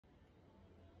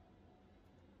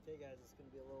Okay guys, it's going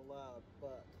to be a little loud,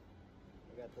 but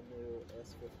I got the new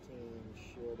S15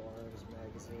 Shield Arms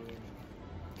magazine.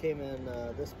 Came in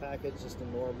this package, just a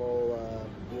normal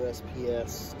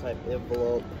USPS type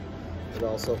envelope. It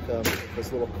also comes with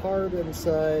this little card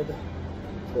inside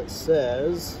that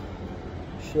says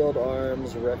Shield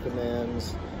Arms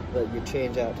recommends that you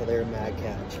change out to their mag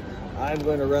catch. I'm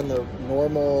going to run the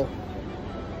normal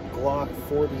Glock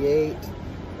 43X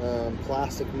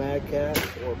plastic mag catch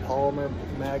or polymer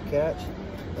mag catch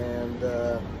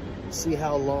and see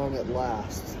how long it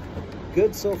lasts.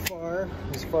 Good so far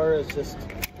as just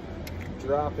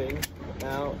dropping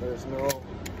out. There's no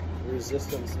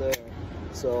resistance there,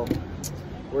 so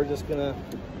we're just gonna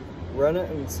run it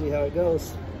and see how it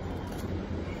goes.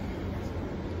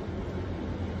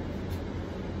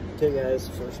 Okay guys,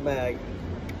 first mag.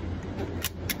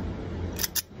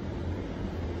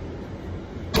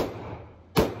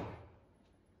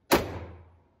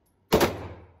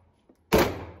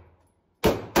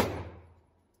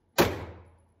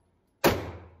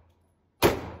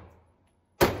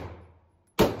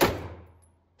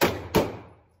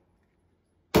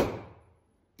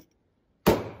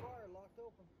 Locked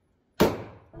open.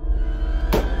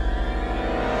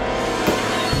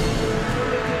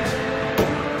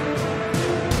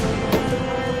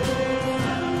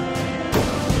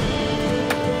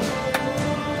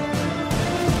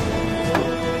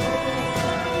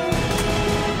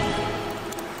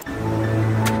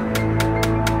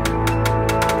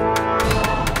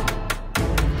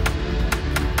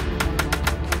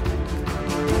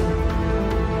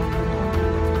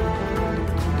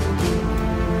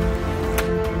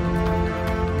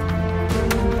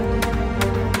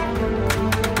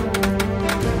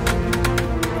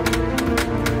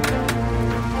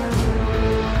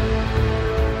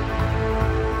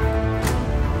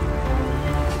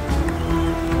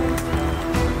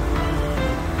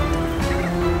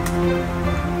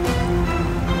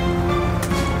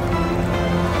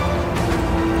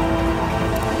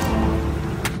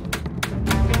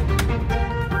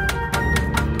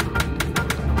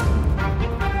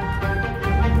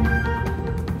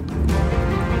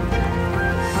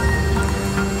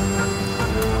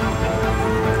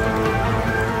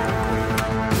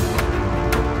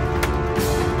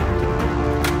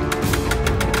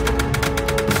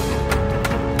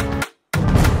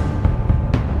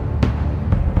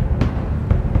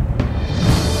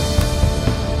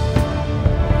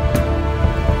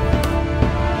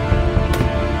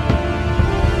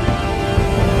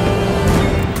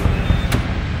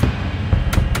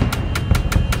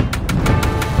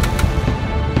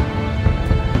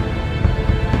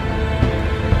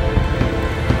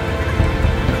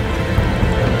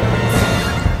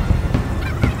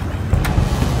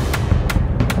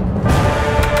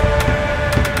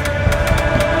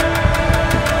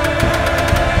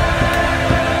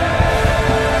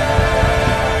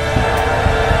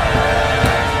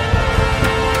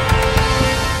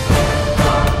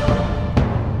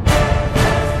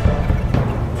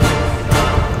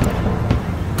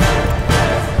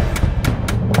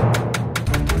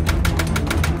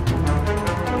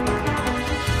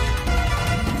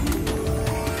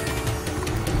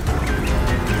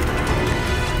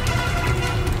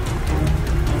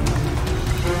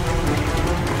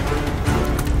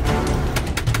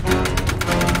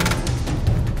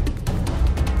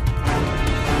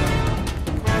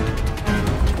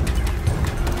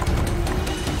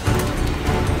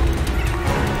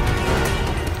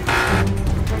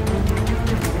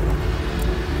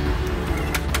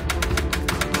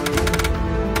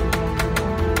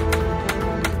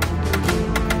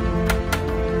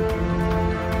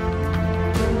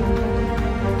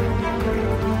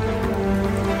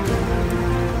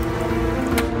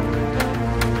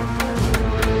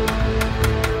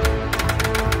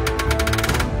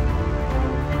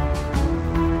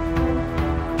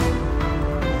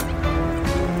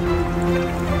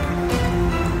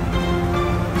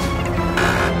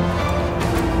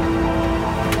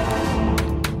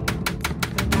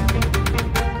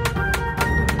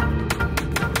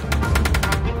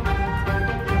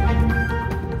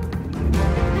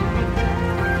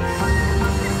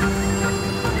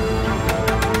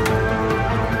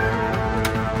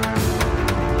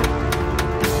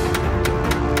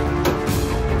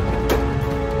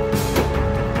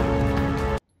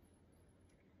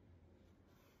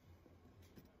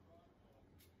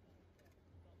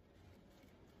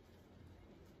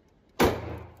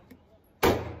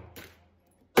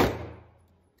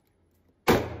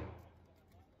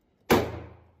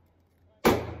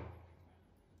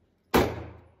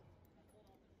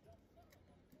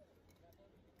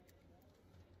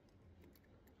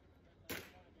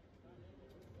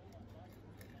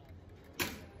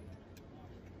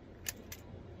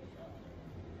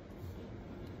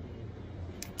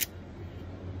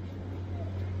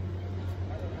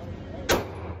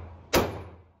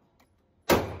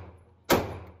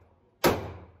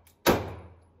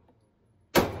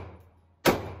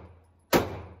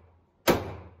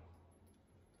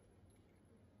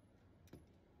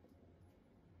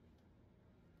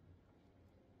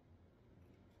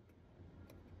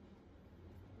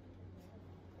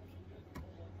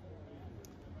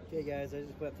 Okay guys, I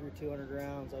just went through 200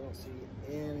 rounds. I don't see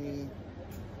any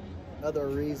other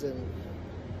reason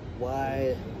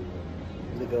why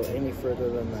to go any further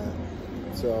than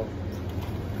that. So,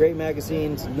 great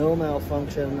magazines, no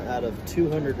malfunction out of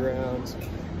 200 rounds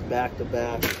back to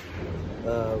back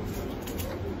of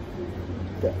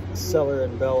the Cellar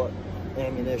and Bell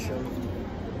ammunition.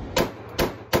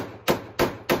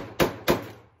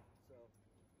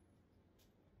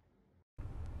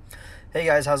 Hey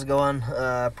guys, how's it going?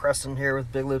 Preston here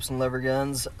with Big Loops and Lever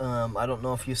Guns. I don't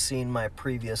know if you've seen my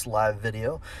previous live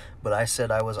video, but I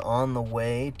said I was on the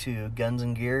way to Guns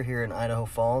and Gear here in Idaho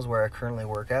Falls, where I currently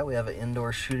work at. We have an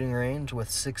indoor shooting range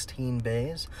with 16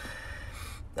 bays.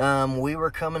 We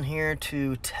were coming here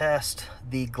to test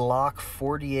the Glock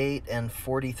 48 and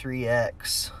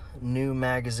 43X new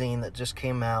magazine that just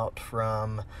came out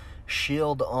from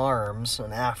Shield Arms,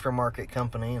 an aftermarket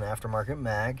company, an aftermarket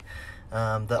mag.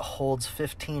 That holds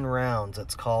 15 rounds.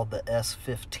 It's called the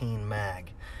S15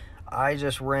 mag. I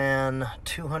just ran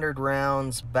 200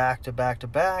 rounds back to back to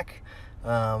back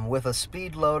with a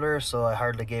speed loader, so I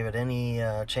hardly gave it any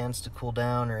chance to cool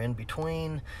down or in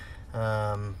between,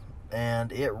 and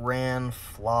it ran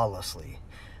flawlessly.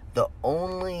 The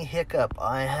only hiccup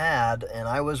I had, and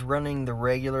I was running the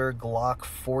regular Glock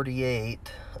 48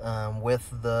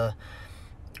 with the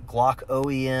Glock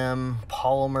OEM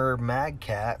polymer mag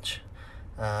catch.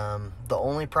 The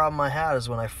only problem I had is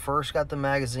when I first got the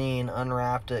magazine,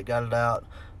 unwrapped it, got it out,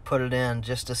 put it in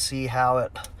just to see how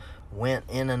it went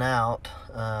in and out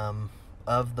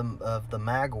of the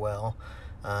mag well.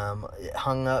 It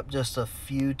hung up just a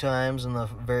few times in the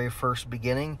very first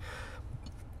beginning,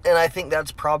 and I think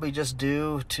that's probably just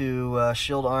due to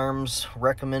Shield Arms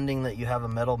recommending that you have a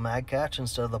metal mag catch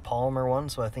instead of the polymer one,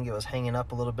 so I think it was hanging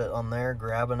up a little bit on there,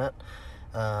 grabbing it.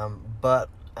 But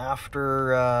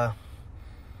after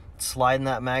sliding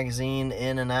that magazine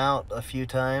in and out a few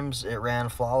times, it ran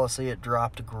flawlessly. It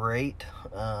dropped great.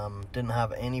 Didn't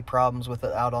have any problems with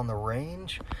it out on the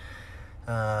range.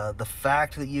 The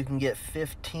fact that you can get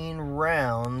 15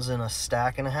 rounds in a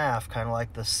stack and a half, kind of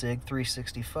like the SIG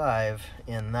 365,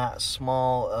 in that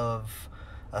small of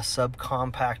a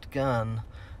subcompact gun,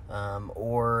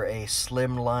 or a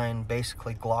slimline,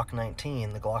 basically Glock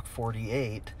 19, the Glock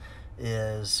 48,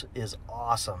 is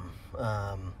awesome.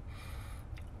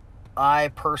 I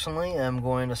personally am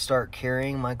going to start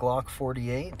carrying my Glock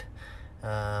 48,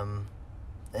 and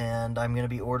I'm going to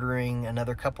be ordering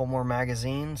another couple more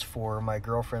magazines for my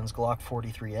girlfriend's Glock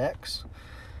 43X,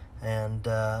 and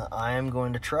I am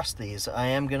going to trust these. I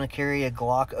am going to carry a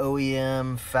Glock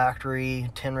OEM factory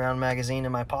 10-round magazine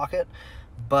in my pocket,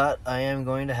 but I am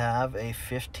going to have a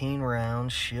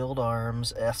 15-round Shield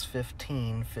Arms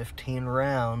S15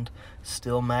 15-round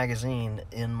steel magazine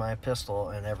in my pistol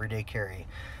and everyday carry.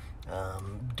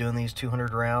 Doing these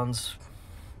 200 rounds,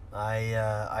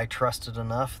 I trusted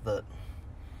enough that...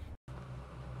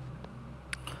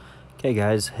 Okay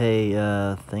guys, hey,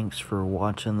 thanks for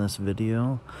watching this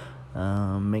video.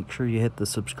 Make sure you hit the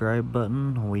subscribe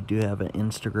button. We do have an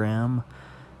Instagram,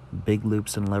 Big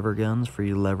Loops and Lever Guns, for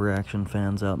you lever action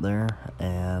fans out there.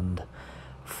 And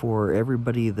for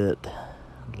everybody that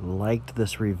liked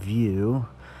this review,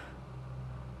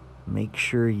 make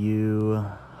sure you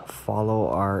follow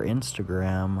our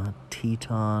Instagram,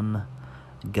 Teton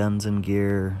Guns and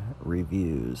Gear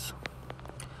Reviews.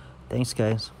 Thanks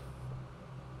guys.